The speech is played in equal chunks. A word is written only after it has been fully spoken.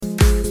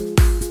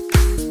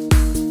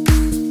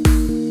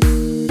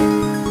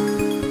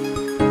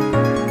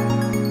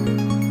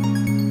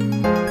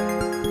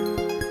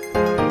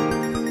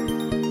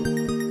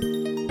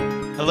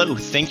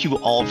Hello, thank you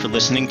all for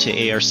listening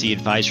to ARC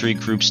Advisory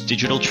Group's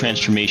Digital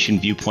Transformation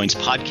Viewpoints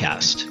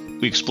podcast.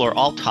 We explore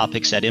all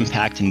topics that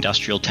impact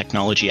industrial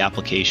technology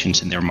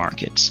applications in their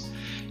markets.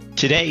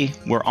 Today,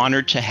 we're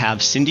honored to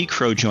have Cindy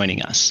Crowe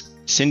joining us.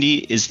 Cindy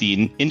is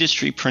the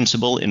industry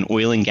principal in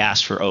oil and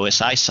gas for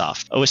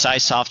OSIsoft.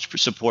 OSIsoft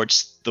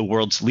supports the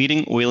world's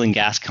leading oil and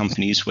gas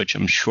companies, which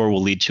I'm sure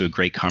will lead to a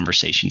great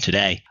conversation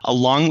today.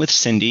 Along with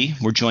Cindy,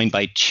 we're joined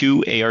by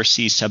two ARC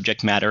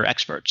subject matter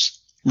experts.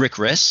 Rick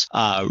Riss.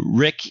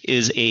 Rick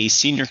is a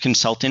senior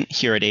consultant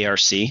here at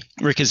ARC.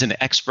 Rick is an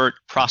expert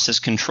process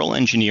control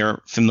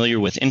engineer familiar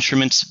with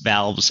instruments,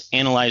 valves,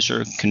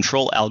 analyzer,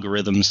 control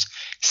algorithms,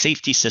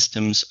 safety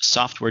systems,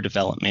 software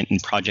development,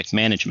 and project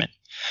management.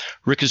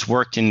 Rick has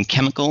worked in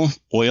chemical,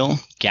 oil,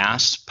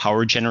 gas,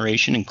 power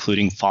generation,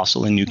 including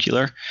fossil and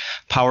nuclear,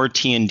 power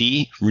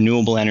T&D,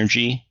 renewable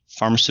energy,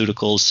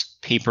 pharmaceuticals,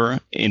 paper,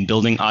 and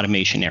building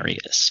automation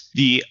areas.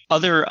 The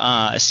other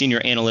senior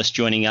analyst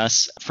joining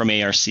us from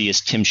ARC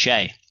is Tim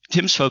Shea.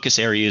 Tim's focus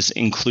areas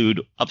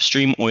include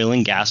upstream oil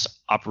and gas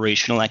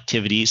operational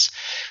activities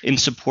in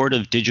support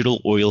of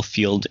digital oil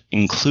field,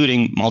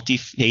 including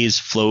multi-phase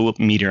flow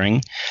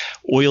metering,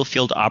 oil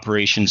field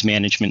operations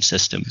management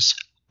systems,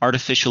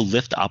 artificial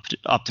lift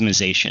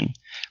optimization,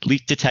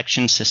 leak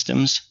detection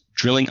systems,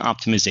 drilling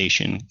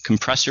optimization,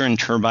 compressor and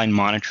turbine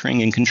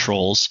monitoring and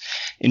controls,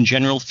 and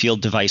general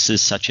field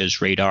devices such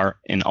as radar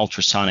and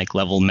ultrasonic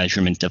level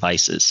measurement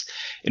devices,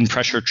 and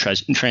pressure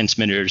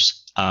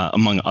transmitters,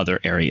 among other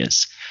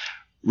areas.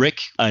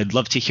 Rick, I'd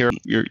love to hear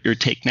your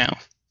take now.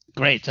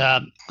 Great.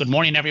 Good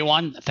morning,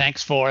 everyone.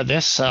 Thanks for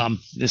this.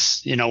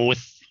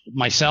 With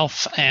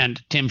myself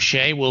and Tim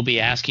Shea will be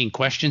asking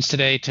questions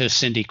today to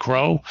Cindy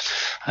Crowe,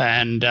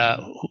 and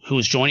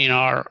who's joining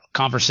our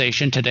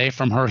conversation today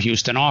from her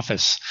Houston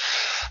office.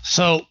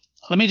 So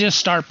let me just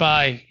start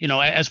by,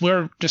 as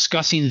we're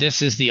discussing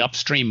this is the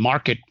upstream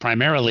market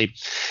primarily,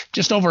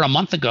 just over a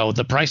month ago,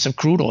 the price of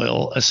crude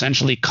oil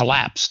essentially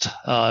collapsed.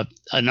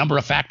 A number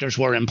of factors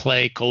were in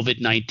play.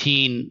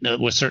 COVID-19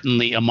 was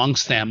certainly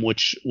amongst them,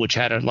 which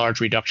had a large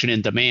reduction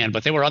in demand,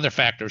 but there were other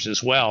factors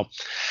as well.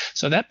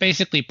 So that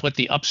basically put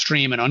the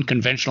upstream and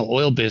unconventional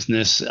oil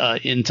business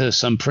into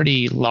some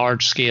pretty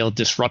large-scale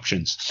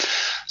disruptions.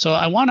 So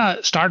I want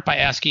to start by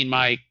asking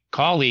my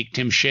colleague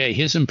Tim Shea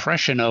his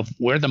impression of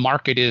where the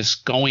market is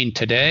going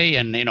today,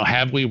 and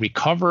have we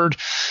recovered?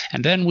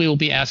 And then we will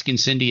be asking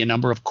Cindy a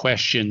number of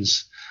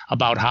questions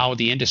about how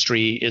the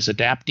industry is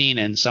adapting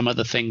and some of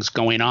the things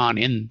going on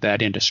in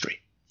that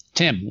industry.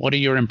 Tim, what are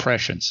your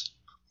impressions?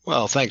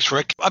 Well, thanks,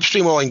 Rick.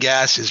 Upstream oil and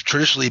gas has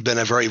traditionally been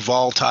a very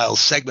volatile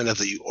segment of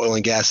the oil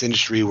and gas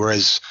industry,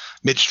 whereas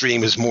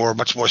midstream is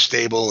much more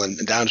stable, and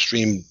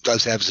downstream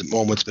does have some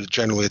moments, but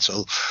generally it's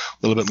a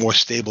little bit more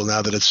stable now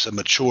that it's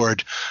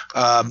matured.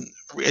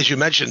 As you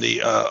mentioned,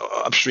 the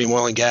upstream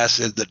oil and gas,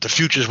 the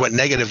futures went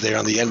negative there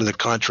on the end of the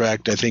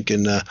contract. I think it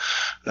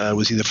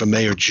was either from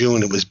May or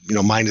June. It was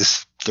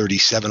minus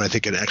 37. I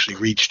think it actually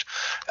reached.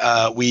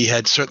 We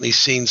had certainly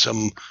seen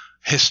some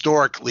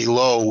historically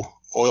low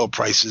oil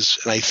prices,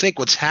 and I think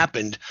what's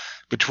happened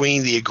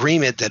between the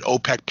agreement that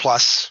OPEC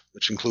Plus,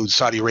 which includes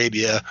Saudi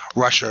Arabia,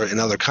 Russia, and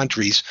other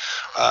countries,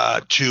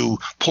 to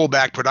pull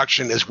back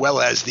production, as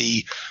well as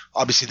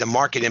obviously the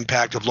market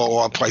impact of low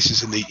oil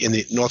prices in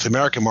the North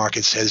American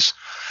markets, has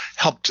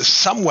helped to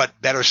somewhat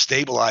better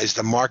stabilize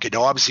the market.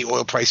 Now, obviously,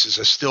 oil prices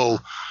are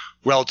still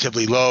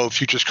relatively low.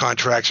 Futures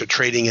contracts are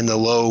trading in the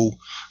low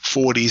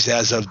 40s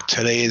as of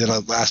today,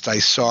 that last I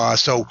saw.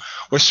 So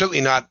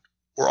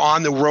we're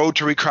on the road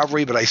to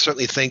recovery, but I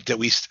certainly think that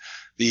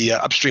the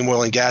upstream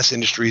oil and gas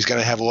industry is going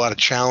to have a lot of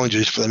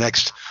challenges for the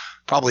next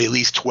probably at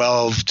least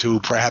 12 to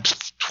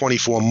perhaps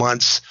 24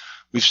 months.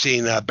 We've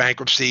seen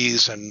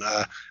bankruptcies and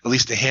at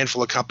least a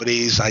handful of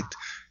companies.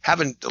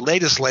 The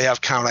latest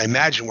layoff count, I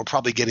imagine we're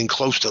probably getting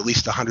close to at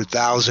least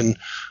 100,000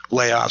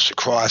 layoffs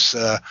across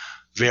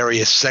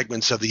various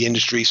segments of the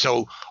industry.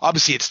 So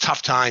obviously it's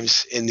tough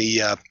times in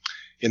the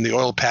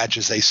oil patch,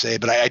 as they say,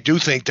 but I do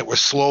think that we're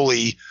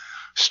slowly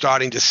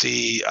starting to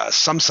see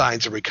some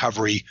signs of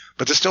recovery,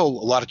 but there's still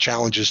a lot of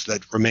challenges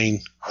that remain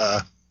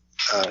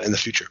in the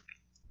future.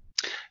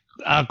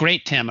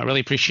 Great, Tim. I really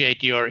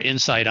appreciate your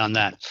insight on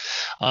that.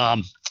 Now,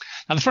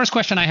 the first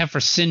question I have for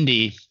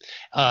Cindy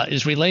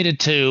is related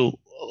to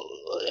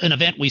an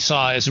event we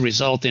saw as a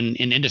result in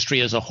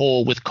industry as a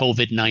whole with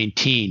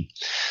COVID-19.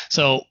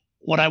 So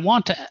what I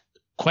want to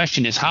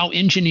question is how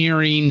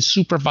engineering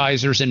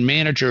supervisors and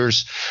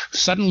managers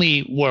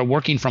suddenly were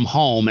working from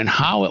home, and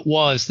how it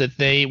was that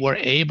they were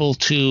able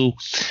to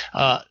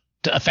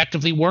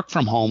effectively work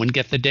from home and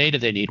get the data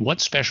they need.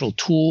 What special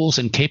tools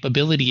and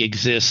capability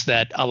exists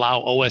that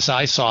allow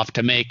OSIsoft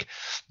to make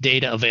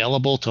data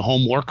available to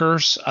home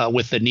workers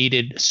with the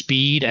needed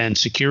speed and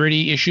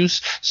security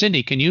issues?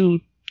 Cindy, can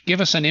you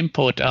give us an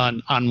input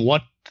on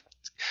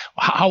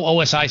how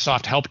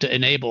OSIsoft helped to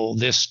enable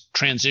this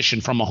transition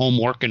from a home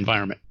work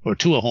environment or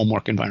to a home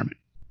work environment?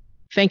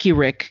 Thank you,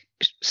 Rick.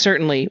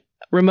 Certainly.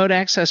 Remote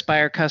access by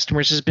our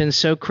customers has been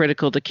so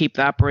critical to keep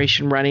the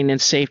operation running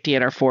and safety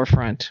at our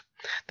forefront.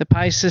 The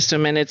PI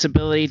system and its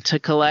ability to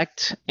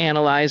collect,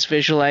 analyze,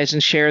 visualize,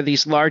 and share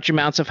these large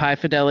amounts of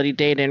high-fidelity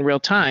data in real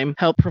time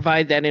help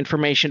provide that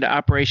information to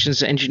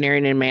operations,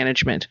 engineering, and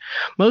management.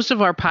 Most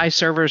of our PI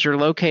servers are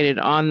located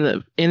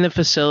in the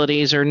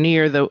facilities or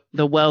near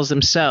the wells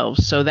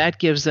themselves, so that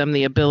gives them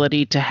the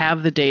ability to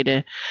have the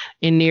data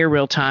in near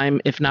real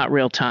time, if not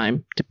real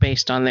time,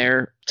 based on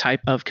their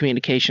type of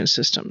communication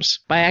systems.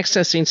 By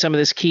accessing some of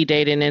this key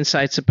data and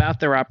insights about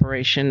their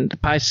operation, the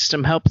PI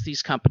system helps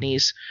these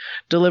companies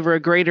deliver a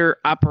greater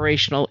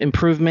operational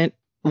improvement,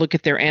 look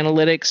at their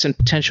analytics and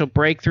potential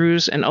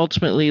breakthroughs, and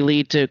ultimately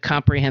lead to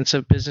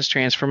comprehensive business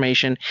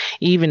transformation,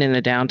 even in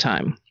the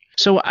downtime.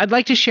 So I'd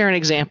like to share an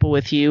example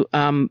with you.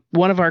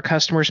 One of our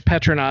customers,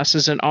 Petronas,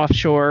 is an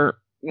offshore.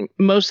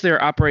 Most of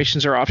their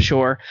operations are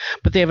offshore,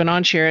 but they have an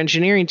onshore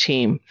engineering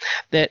team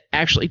that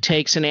actually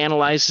takes and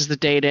analyzes the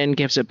data and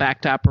gives it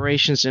back to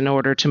operations in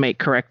order to make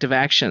corrective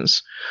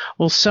actions.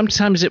 Well,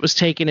 sometimes it was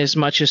taking as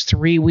much as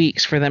 3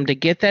 weeks for them to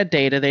get that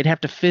data. They'd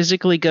have to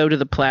physically go to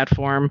the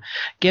platform,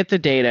 get the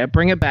data,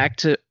 bring it back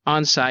to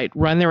on-site,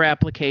 run their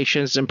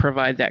applications, and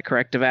provide that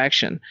corrective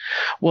action.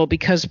 Well,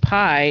 because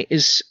PI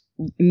is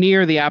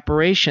near the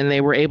operation, they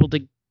were able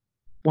to,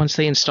 once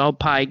they installed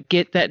PI,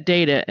 get that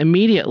data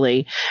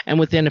immediately and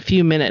within a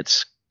few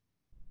minutes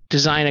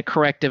design a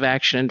corrective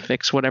action and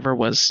fix whatever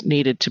was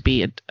needed to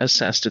be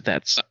assessed at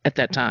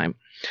that time.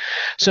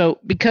 So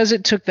because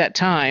it took that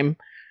time,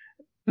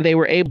 they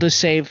were able to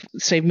save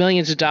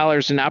millions of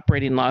dollars in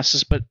operating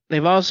losses, but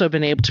they've also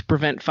been able to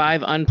prevent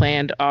 5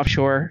 unplanned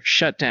offshore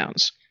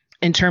shutdowns.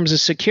 In terms of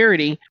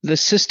security, the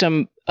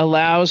system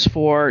allows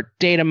for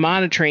data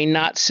monitoring,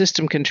 not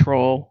system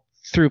control,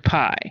 through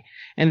PI.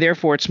 And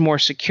therefore it's more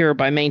secure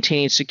by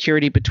maintaining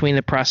security between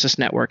the process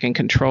network and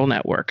control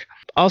network.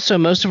 Also,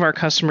 most of our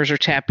customers are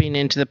tapping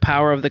into the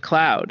power of the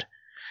cloud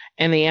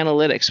and the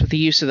analytics with the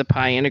use of the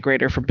PI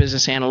integrator for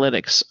business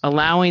analytics,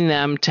 allowing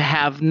them to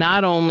have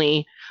not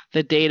only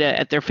the data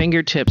at their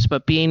fingertips,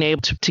 but being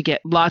able to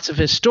get lots of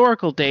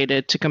historical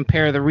data to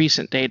compare the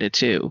recent data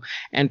to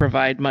and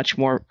provide much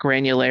more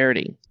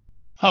granularity.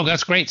 Oh,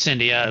 that's great,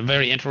 Cindy.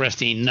 Very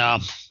interesting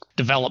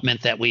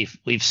development that we've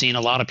seen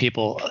a lot of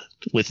people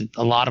with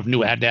a lot of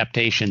new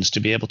adaptations to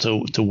be able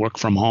to work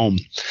from home.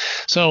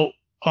 So,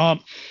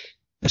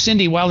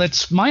 Cindy, while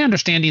it's my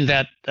understanding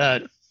that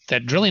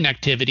drilling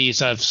activities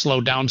have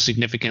slowed down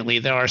significantly,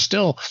 there are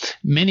still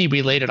many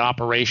related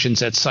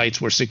operations at sites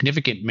where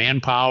significant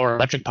manpower,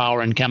 electric power,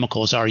 and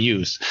chemicals are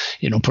used.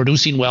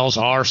 Producing wells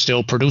are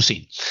still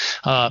producing.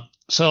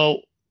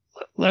 So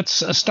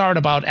let's start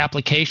about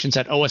applications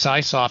that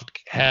OSIsoft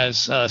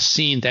has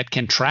seen that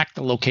can track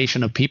the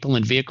location of people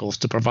and vehicles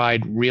to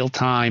provide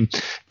real-time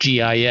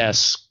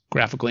GIS,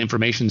 graphical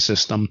information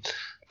system,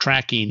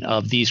 tracking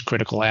of these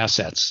critical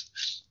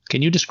assets.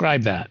 Can you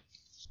describe that?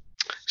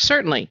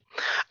 Certainly.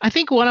 I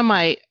think one of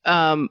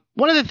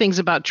the things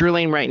about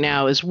drilling right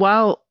now is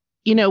while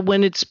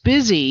when it's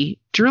busy,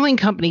 drilling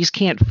companies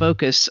can't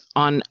focus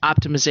on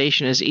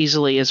optimization as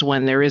easily as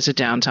when there is a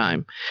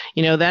downtime.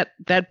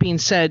 That being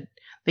said,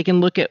 they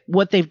can look at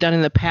what they've done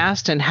in the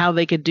past and how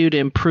they could do to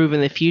improve in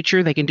the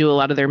future. They can do a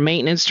lot of their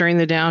maintenance during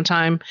the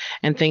downtime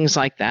and things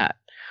like that.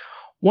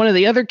 One of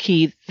the other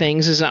key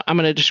things is I'm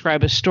going to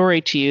describe a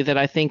story to you that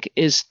I think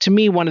is, to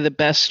me, one of the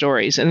best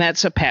stories, and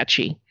that's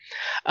Apache.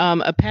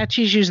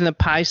 Apache is using the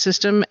PI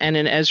system and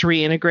an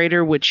Esri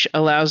integrator, which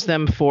allows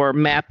them for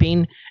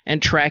mapping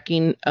and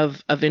tracking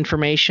of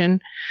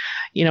information.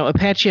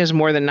 Apache has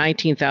more than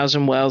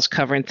 19,000 wells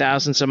covering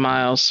thousands of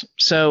miles.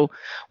 So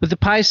with the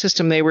PI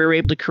system, they were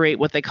able to create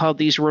what they called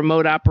these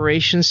remote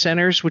operations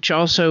centers, which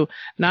also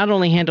not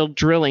only handled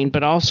drilling,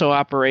 but also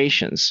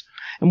operations.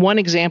 And one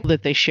example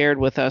that they shared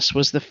with us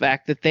was the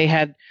fact that they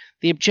had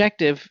the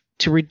objective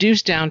to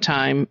reduce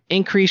downtime,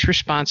 increase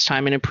response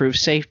time, and improve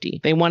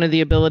safety. They wanted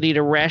the ability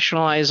to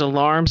rationalize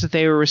alarms that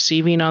they were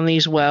receiving on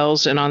these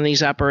wells and on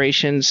these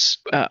operations,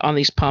 on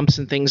these pumps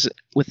and things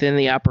within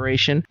the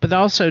operation, but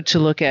also to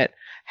look at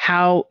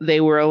how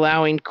they were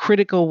allowing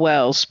critical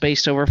wells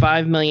spaced over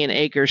 5 million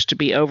acres to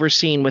be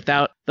overseen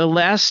without the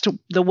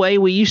way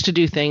we used to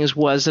do things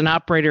was an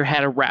operator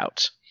had a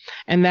route,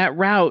 and that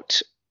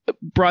route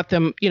brought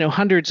them,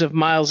 hundreds of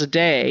miles a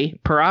day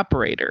per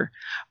operator,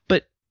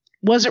 but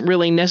wasn't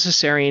really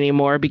necessary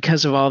anymore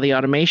because of all the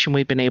automation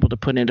we've been able to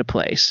put into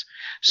place.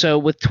 So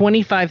with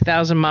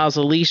 25,000 miles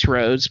of lease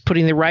roads,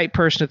 putting the right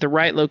person at the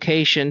right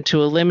location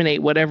to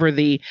eliminate whatever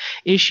the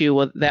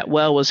issue that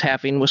well was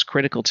having was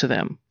critical to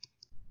them.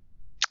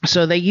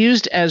 So they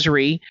used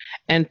Esri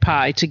and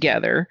PI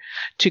together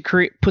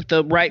to put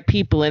the right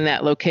people in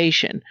that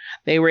location.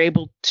 They were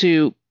able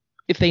to,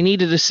 if they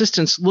needed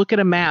assistance, look at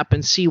a map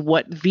and see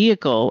what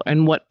vehicle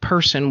and what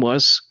person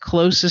was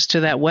closest to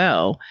that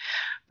well,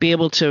 be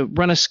able to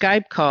run a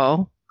Skype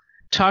call,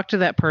 talk to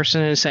that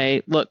person and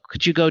say, look,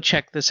 could you go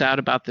check this out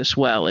about this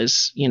well,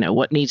 is,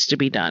 what needs to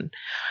be done.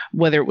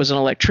 Whether it was an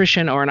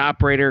electrician or an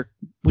operator,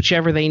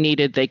 whichever they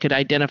needed, they could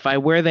identify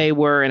where they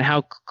were and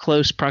how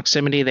close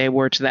proximity they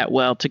were to that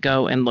well to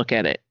go and look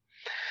at it.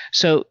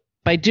 So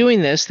By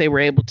doing this, they were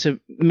able to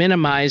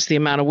minimize the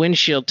amount of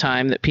windshield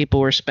time that people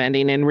were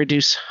spending and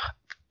reduce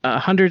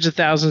hundreds of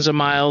thousands of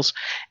miles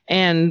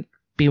and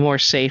be more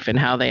safe in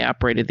how they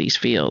operated these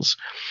fields.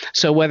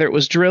 So whether it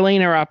was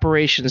drilling or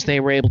operations, they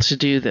were able to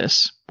do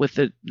this with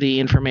the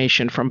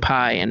information from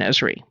PI and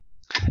Esri.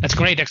 That's a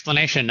great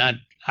explanation.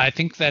 I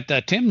think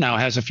that Tim now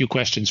has a few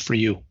questions for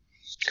you.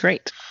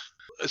 Great.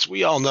 As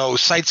we all know,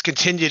 sites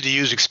continue to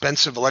use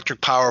expensive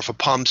electric power for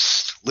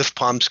pumps, lift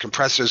pumps,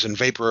 compressors, and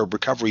vapor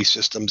recovery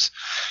systems.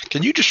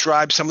 Can you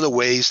describe some of the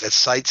ways that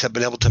sites have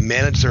been able to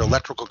manage their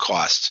electrical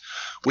costs?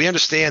 We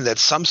understand that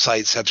some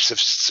sites have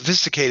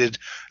sophisticated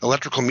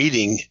electrical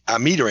metering,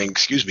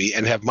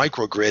 and have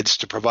microgrids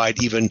to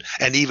provide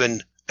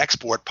even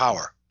export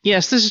power.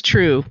 Yes, this is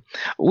true.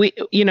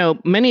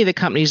 Many of the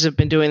companies have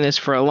been doing this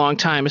for a long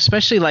time,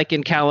 especially like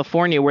in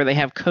California where they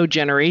have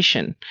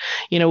cogeneration.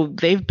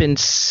 They've been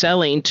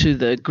selling to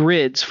the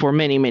grids for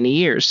many, many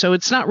years. So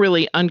it's not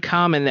really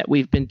uncommon that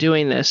we've been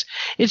doing this.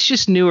 It's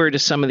just newer to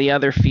some of the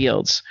other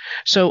fields.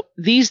 So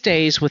these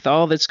days, with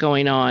all that's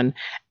going on,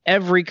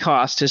 every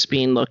cost is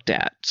being looked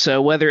at.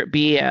 So whether it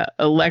be a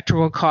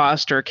electrical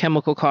cost or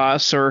chemical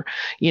costs or,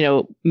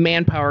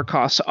 manpower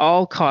costs,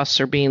 all costs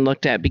are being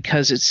looked at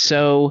because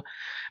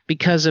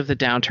of the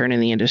downturn in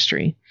the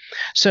industry.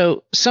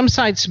 So some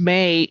sites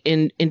may,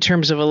 in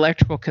terms of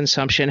electrical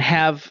consumption,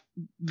 have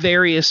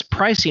various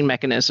pricing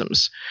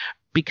mechanisms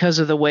because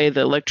of the way the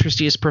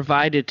electricity is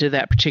provided to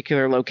that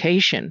particular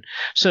location.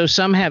 So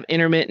some have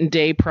intermittent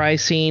day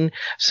pricing,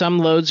 some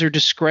loads are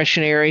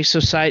discretionary, so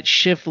sites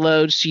shift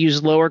loads to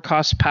use lower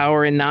cost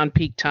power in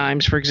non-peak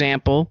times, for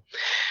example.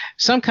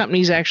 Some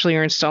companies actually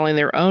are installing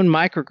their own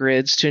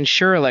microgrids to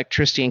ensure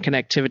electricity and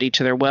connectivity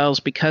to their wells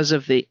because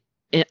of the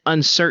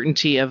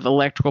uncertainty of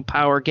electrical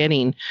power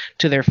getting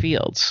to their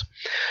fields.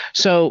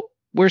 So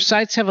where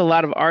sites have a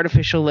lot of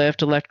artificial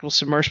lift, electrical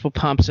submersible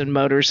pumps, and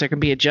motors, there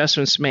can be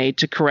adjustments made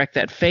to correct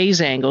that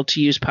phase angle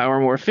to use power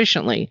more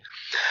efficiently.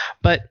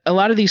 But a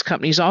lot of these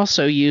companies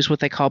also use what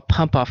they call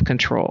pump-off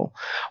control.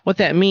 What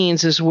that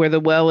means is where the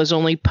well is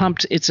only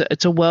pumped, it's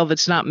a well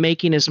that's not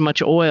making as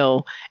much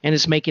oil and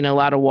is making a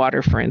lot of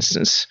water, for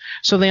instance.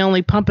 So they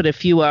only pump it a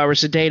few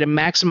hours a day to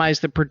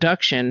maximize the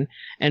production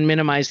and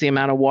minimize the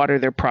amount of water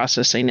they're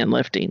processing and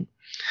lifting.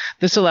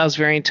 This allows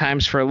varying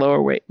times for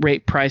lower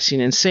rate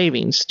pricing and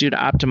savings due to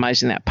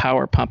optimizing that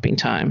power pumping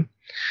time.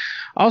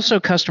 Also,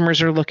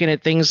 customers are looking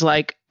at things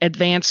like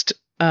advanced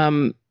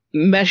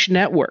mesh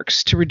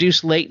networks to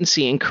reduce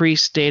latency,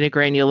 increase data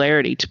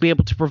granularity, to be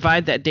able to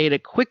provide that data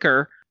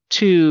quicker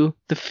to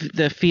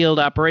the field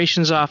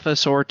operations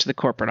office or to the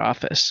corporate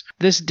office.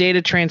 This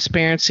data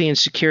transparency and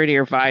security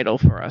are vital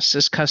for us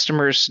as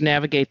customers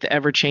navigate the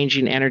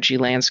ever-changing energy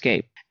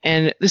landscape.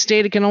 And this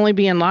data can only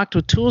be unlocked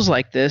with tools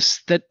like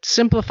this that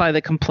simplify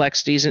the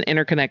complexities and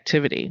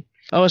interconnectivity.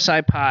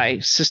 OSI Pi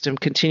system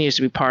continues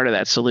to be part of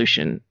that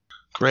solution.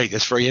 Great.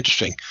 That's very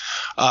interesting.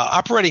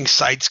 Operating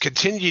sites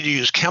continue to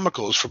use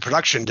chemicals for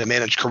production to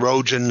manage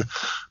corrosion,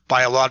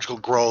 biological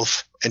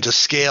growth, and to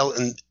scale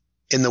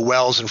in the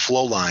wells and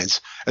flow lines,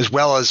 as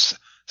well as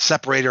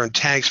separator and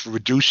tanks for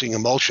reducing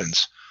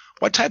emulsions.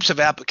 What types of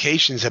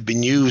applications have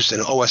been used in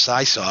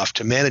OSIsoft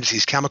to manage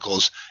these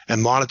chemicals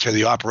and monitor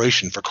the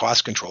operation for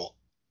cost control?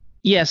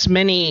 Yes,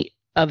 many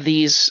of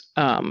these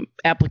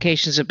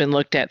applications have been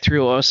looked at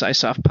through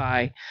OSIsoft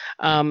Pi.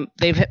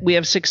 We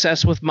have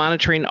success with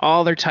monitoring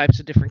all their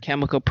types of different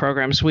chemical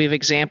programs. We have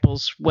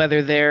examples,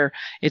 whether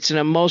it's an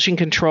emulsion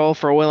control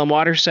for oil and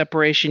water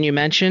separation you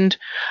mentioned,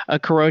 a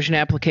corrosion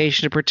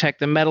application to protect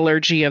the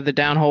metallurgy of the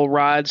downhole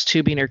rods,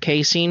 tubing, or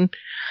casing,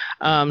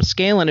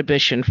 scale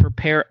inhibition for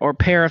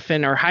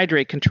paraffin or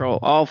hydrate control,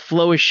 all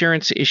flow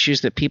assurance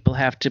issues that people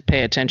have to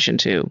pay attention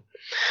to.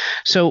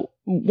 So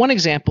one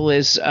example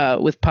is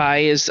with Pi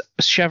is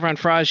Chevron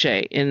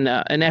Frage in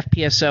an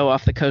FPSO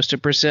off the coast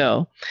of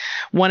Brazil.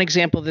 One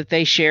example that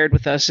they shared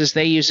with us is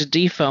they use a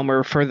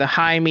defoamer for the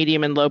high,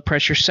 medium, and low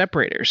pressure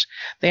separators.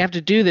 They have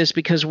to do this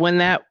because when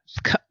that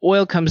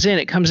oil comes in,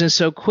 it comes in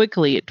so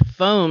quickly, it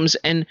foams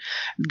and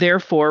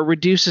therefore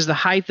reduces the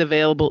height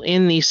available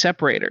in these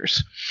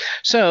separators.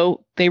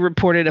 So they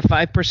reported a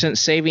 5%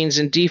 savings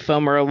in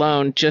defoamer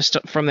alone just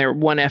from their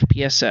one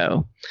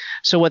FPSO.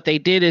 So what they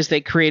did is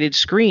they created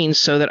screens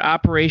so that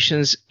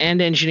operations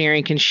and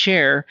engineering can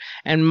share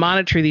and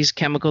monitor these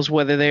chemicals,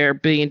 whether they're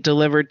being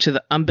delivered to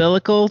the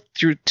umbilical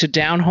through to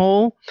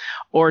downhole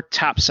or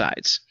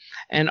topsides.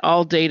 And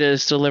all data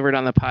is delivered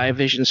on the Pi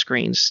Vision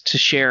screens to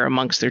share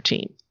amongst their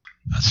team.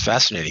 That's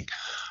fascinating.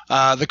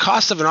 The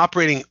cost of an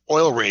operating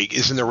oil rig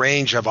is in the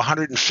range of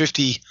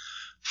 $150,000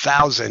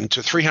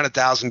 to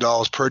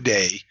 $300,000 per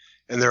day,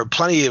 and there are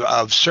plenty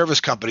of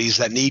service companies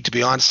that need to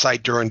be on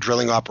site during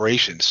drilling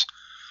operations.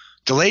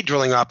 Delayed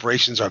drilling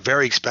operations are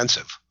very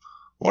expensive.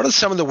 What are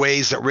some of the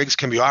ways that rigs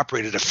can be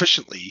operated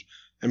efficiently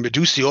and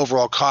reduce the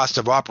overall cost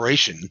of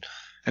operation,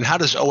 and how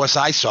does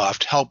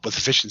OSIsoft help with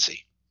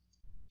efficiency?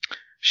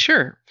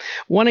 Sure.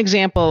 One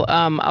example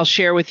I'll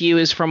share with you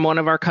is from one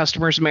of our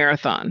customers,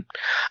 Marathon.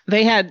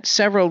 They had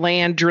several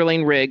land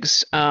drilling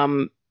rigs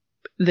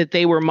that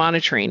they were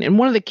monitoring. And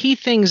one of the key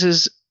things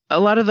is a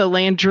lot of the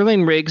land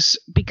drilling rigs,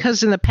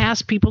 because in the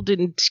past people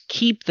didn't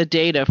keep the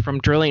data from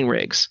drilling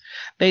rigs.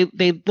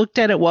 They looked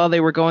at it while they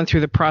were going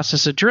through the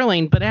process of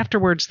drilling, but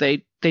afterwards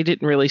they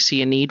didn't really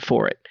see a need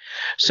for it.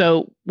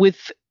 So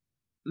with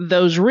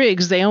those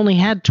rigs, they only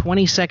had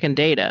 20-second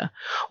data.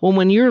 Well,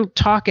 when you're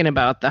talking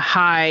about the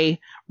high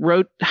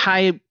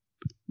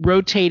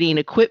rotating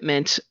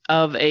equipment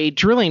of a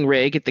drilling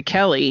rig at the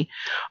Kelly,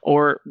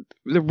 or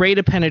the rate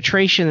of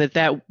penetration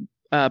that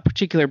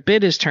particular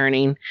bit is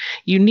turning,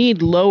 you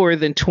need lower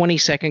than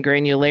 20-second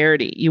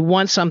granularity. You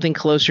want something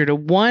closer to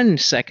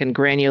 1-second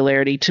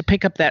granularity to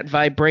pick up that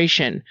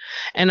vibration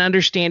and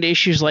understand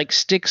issues like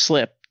stick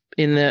slip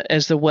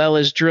as the well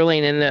is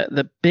drilling and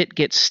the bit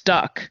gets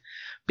stuck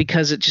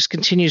because it just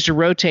continues to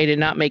rotate and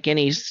not make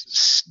any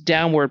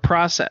downward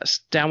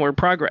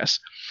progress.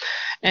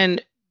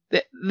 And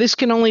this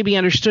can only be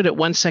understood at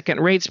 1-second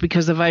rates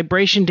because the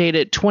vibration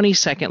data at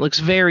 20-second looks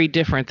very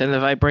different than the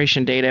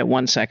vibration data at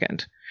 1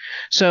 second.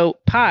 So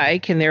Pi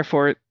can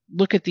therefore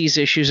look at these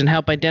issues and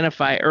help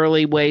identify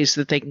early ways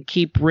that they can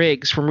keep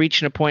rigs from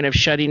reaching a point of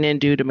shutting in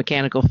due to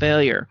mechanical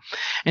failure.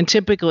 And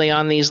typically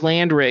on these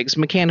land rigs,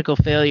 mechanical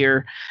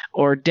failure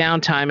or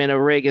downtime in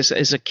a rig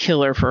is a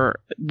killer for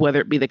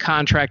whether it be the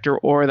contractor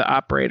or the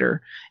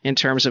operator in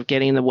terms of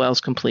getting the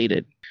wells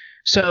completed.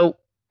 So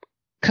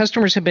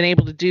customers have been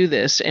able to do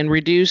this and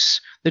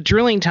reduce the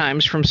drilling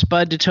times from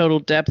spud to total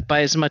depth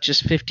by as much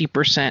as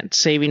 50%,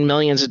 saving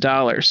millions of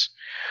dollars.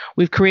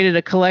 We've created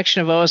a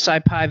collection of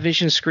OSI Pi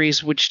vision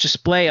screens which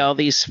display all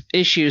these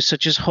issues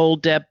such as hole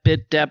depth,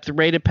 bit depth,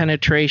 rate of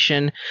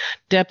penetration,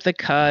 depth of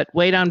cut,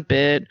 weight on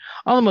bit,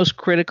 all the most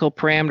critical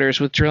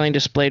parameters with drilling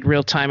displayed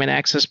real time and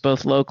access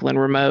both local and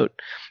remote.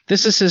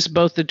 This assists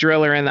both the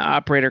driller and the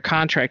operator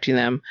contracting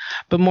them,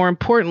 but more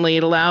importantly,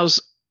 it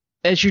allows,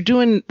 as you're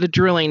doing the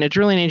drilling, a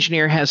drilling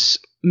engineer has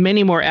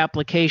many more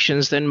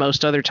applications than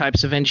most other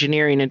types of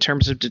engineering in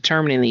terms of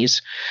determining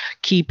these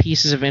key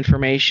pieces of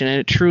information, and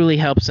it truly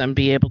helps them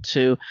be able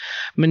to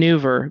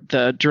maneuver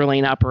the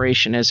drilling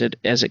operation as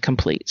it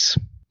completes.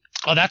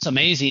 Oh, that's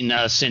amazing,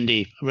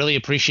 Cindy. Really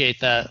appreciate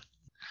that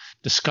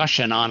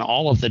discussion on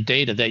all of the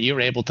data that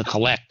you're able to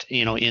collect,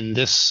 in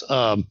this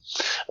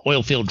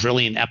oil field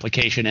drilling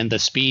application, and the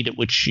speed at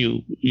which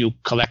you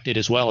collect it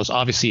as well is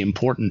obviously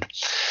important.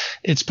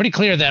 It's pretty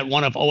clear that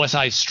one of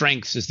OSI's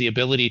strengths is the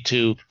ability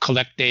to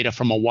collect data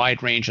from a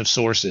wide range of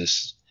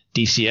sources.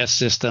 DCS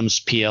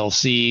systems,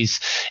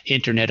 PLCs,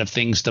 Internet of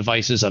Things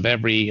devices of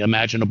every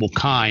imaginable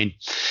kind,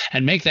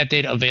 and make that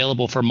data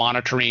available for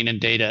monitoring and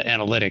data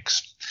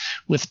analytics.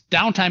 With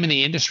downtime in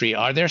the industry,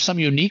 are there some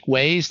unique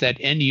ways that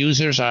end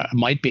users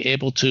might be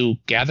able to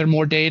gather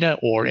more data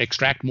or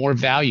extract more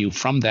value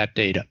from that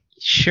data?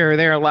 Sure,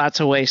 there are lots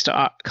of ways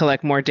to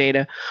collect more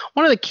data.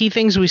 One of the key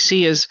things we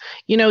see is,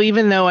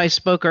 even though I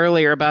spoke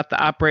earlier about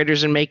the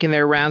operators and making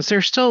their rounds,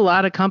 there's still a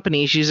lot of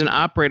companies using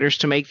operators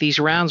to make these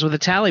rounds with a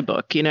tally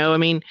book.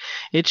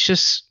 It's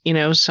just,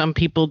 some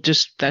people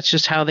that's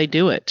just how they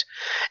do it.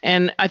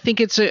 And I think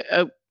it's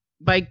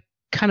by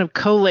kind of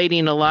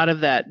collating a lot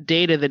of that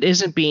data that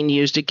isn't being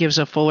used, it gives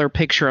a fuller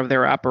picture of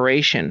their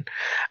operation.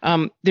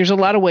 There's a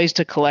lot of ways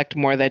to collect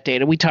more of that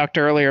data. We talked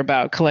earlier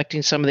about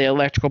collecting some of the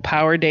electrical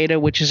power data,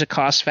 which is a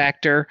cost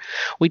factor.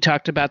 We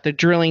talked about the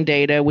drilling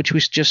data, which we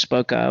just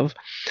spoke of.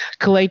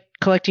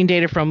 Collecting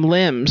data from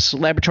LIMS,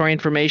 laboratory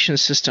information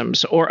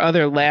systems, or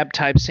other lab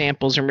type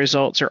samples and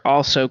results are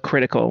also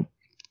critical.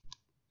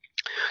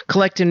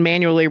 Collecting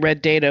manually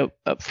read data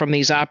from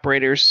these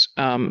operators,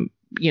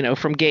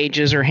 from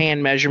gauges or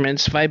hand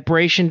measurements,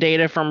 vibration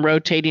data from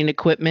rotating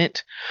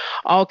equipment,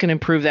 all can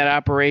improve that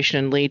operation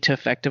and lead to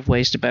effective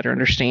ways to better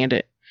understand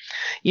it.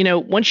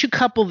 Once you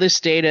couple this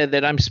data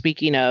that I'm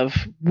speaking of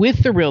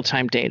with the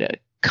real-time data,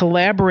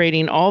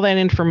 collaborating all that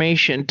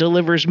information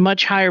delivers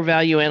much higher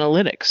value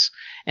analytics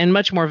and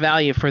much more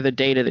value for the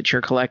data that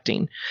you're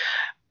collecting.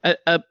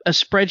 A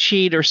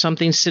spreadsheet or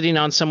something sitting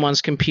on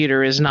someone's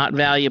computer is not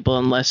valuable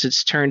unless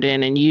it's turned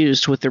in and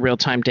used with the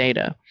real-time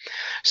data.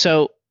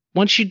 So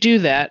once you do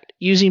that,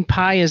 using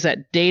Pi as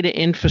that data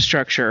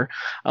infrastructure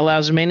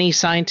allows many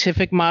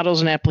scientific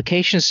models and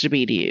applications to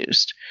be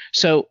used.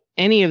 So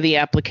any of the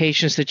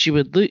applications that you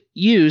would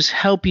use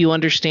help you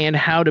understand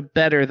how to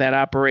better that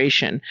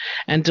operation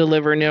and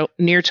deliver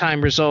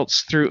near-time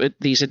results through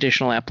these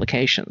additional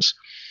applications.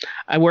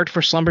 I worked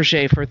for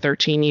Schlumberger for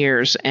 13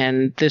 years,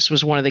 and this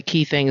was one of the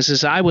key things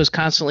as I was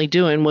constantly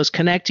doing was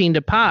connecting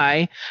to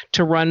Pi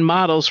to run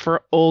models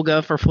for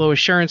Olga for flow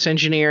assurance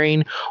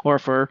engineering, or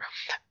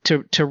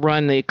to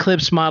run the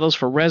Eclipse models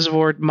for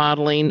reservoir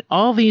modeling.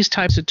 All these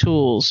types of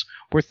tools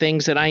were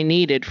things that I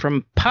needed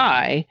from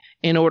Pi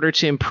in order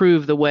to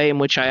improve the way in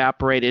which I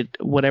operated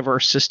whatever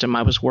system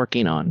I was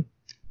working on.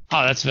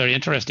 Oh, that's very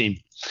interesting.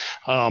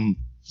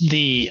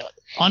 The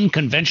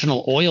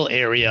unconventional oil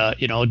area,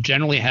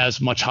 generally has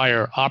much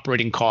higher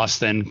operating costs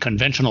than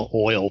conventional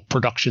oil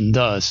production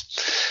does.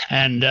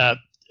 And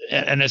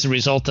as a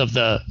result of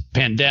the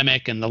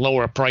pandemic and the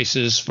lower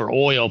prices for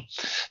oil,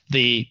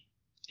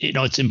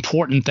 it's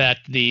important that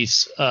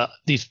these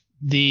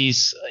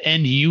these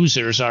end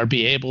users are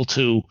be able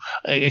to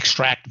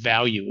extract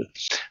value.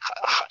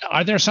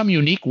 Are there some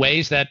unique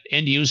ways that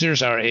end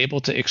users are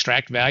able to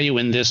extract value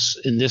in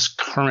this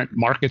current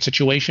market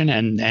situation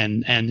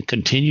and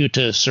continue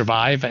to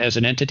survive as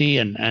an entity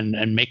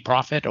and make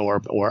profit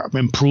or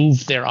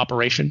improve their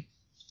operation?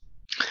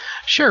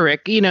 Sure,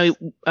 Rick.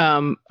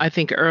 I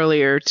think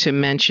earlier to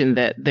mention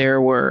that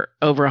there were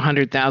over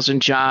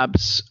 100,000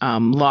 jobs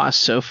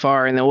lost so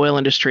far in the oil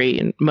industry,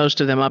 and most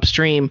of them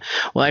upstream.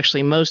 Well,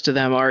 actually, most of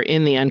them are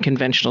in the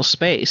unconventional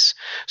space.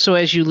 So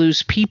as you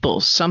lose people,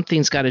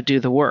 something's got to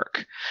do the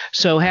work.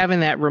 So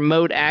having that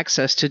remote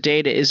access to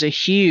data is a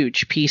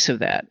huge piece of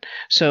that.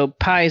 So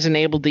Pi has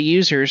enabled the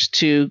users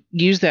to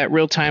use that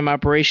real-time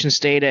operations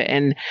data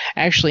and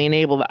actually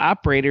enable the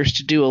operators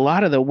to do a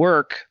lot of the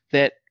work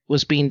that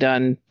was being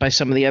done by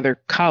some of the other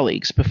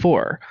colleagues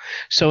before.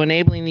 So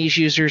enabling these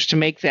users to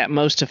make that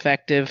most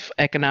effective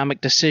economic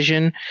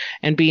decision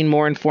and being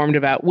more informed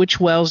about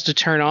which wells to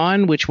turn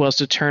on, which wells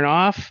to turn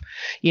off,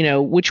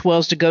 which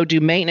wells to go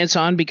do maintenance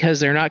on because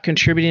they're not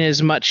contributing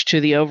as much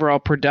to the overall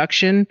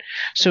production.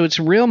 So it's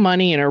real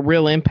money and a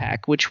real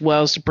impact, which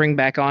wells to bring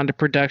back onto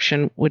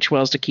production, which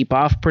wells to keep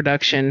off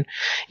production,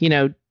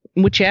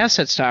 which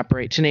assets to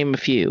operate, to name a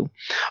few.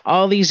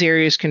 All these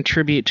areas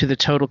contribute to the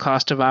total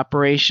cost of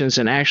operations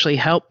and actually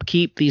help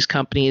keep these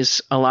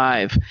companies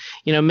alive.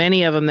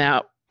 Many of them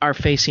now are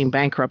facing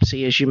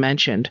bankruptcy, as you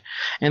mentioned.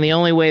 And the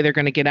only way they're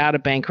going to get out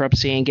of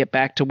bankruptcy and get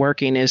back to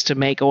working is to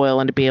make oil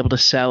and to be able to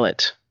sell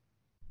it.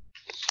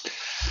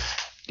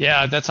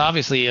 Yeah, that's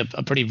obviously a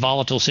pretty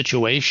volatile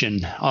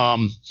situation.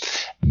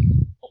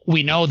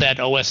 We know that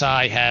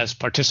OSI has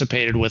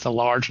participated with a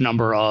large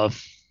number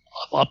of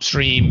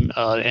upstream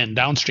and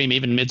downstream,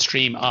 even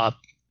midstream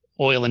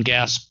oil and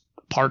gas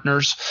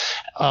partners.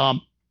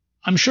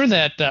 I'm sure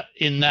that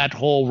in that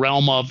whole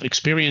realm of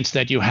experience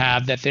that you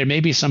have, that there may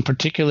be some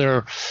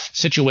particular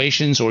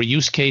situations or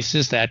use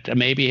cases that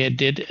maybe it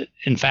did,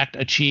 in fact,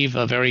 achieve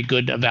a very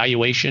good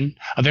evaluation,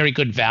 a very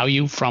good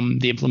value from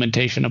the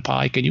implementation of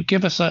Pi. Can you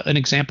give us an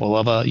example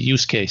of a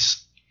use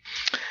case?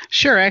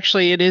 Sure.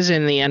 Actually, it is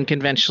in the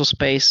unconventional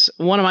space.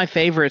 One of my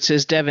favorites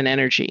is Devon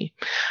Energy.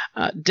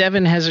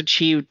 Devon has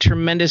achieved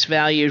tremendous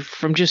value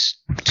from just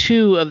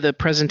two of the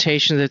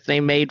presentations that they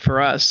made for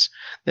us,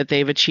 that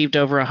they've achieved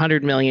over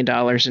 $100 million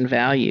in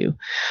value.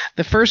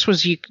 The first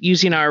was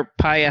using our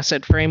Pi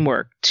Asset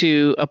Framework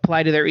to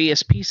apply to their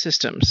ESP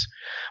systems.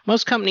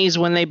 Most companies,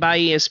 when they buy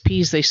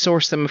ESPs, they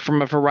source them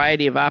from a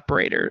variety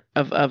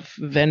of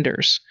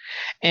vendors.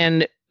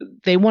 And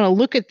they want to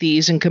look at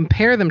these and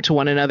compare them to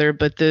one another,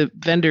 but the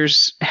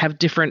vendors have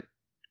different,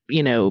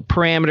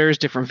 parameters,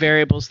 different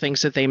variables,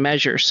 things that they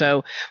measure.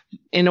 So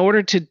in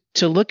order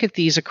to look at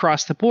these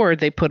across the board,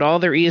 they put all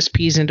their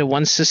ESPs into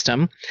one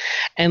system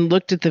and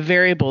looked at the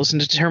variables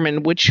and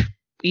determined which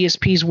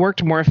ESPs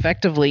worked more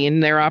effectively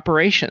in their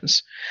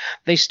operations.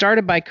 They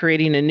started by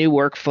creating a new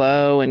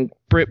workflow and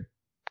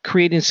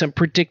creating some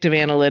predictive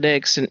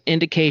analytics and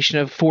indication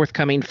of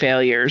forthcoming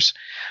failures.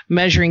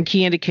 Measuring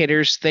key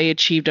indicators, they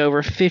achieved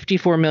over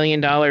 $54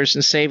 million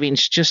in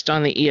savings just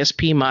on the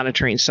ESP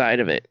monitoring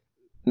side of it.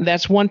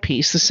 That's one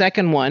piece. The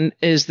second one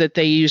is that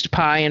they used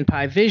Pi and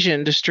Pi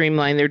Vision to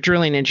streamline their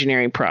drilling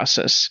engineering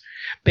process,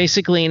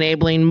 basically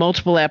enabling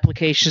multiple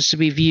applications to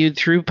be viewed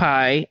through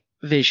Pi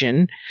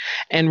Vision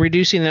and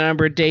reducing the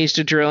number of days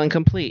to drill and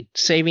complete,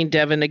 saving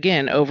Devon,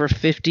 again, over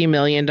 $50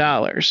 million.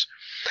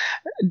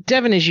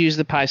 Devon has used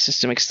the Pi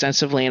system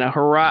extensively in a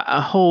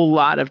whole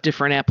lot of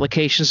different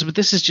applications, but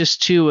this is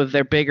just two of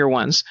their bigger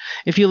ones.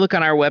 If you look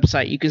on our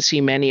website, you can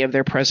see many of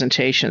their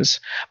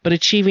presentations. But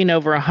achieving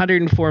over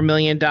 $104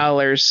 million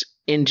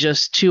in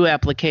just two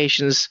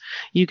applications,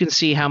 you can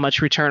see how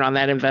much return on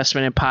that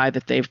investment in Pi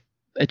that they've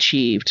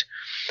achieved.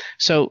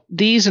 So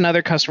these and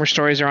other customer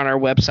stories are on our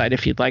website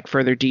if you'd like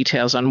further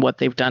details on what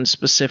they've done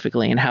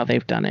specifically and how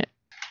they've done it.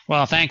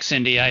 Well, thanks,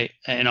 Cindy. I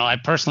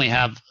personally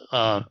have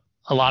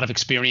a lot of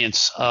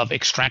experience of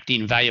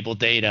extracting valuable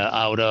data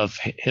out of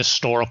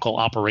historical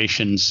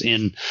operations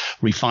in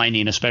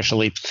refining,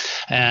 especially.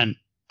 And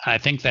I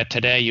think that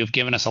today you've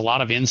given us a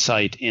lot of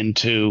insight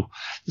into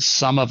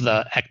some of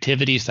the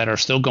activities that are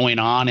still going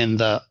on in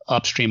the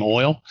upstream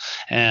oil,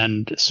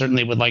 and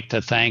certainly would like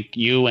to thank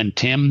you and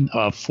Tim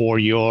for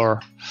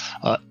your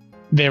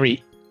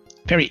very,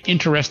 very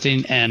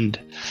interesting and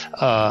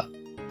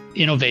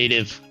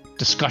innovative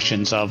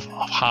discussions of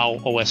how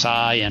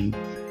OSI and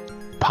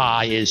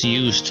Pi is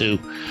used to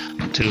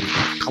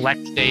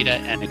collect data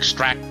and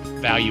extract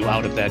value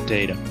out of that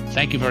data.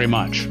 Thank you very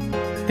much.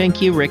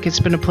 Thank you, Rick. It's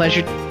been a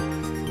pleasure.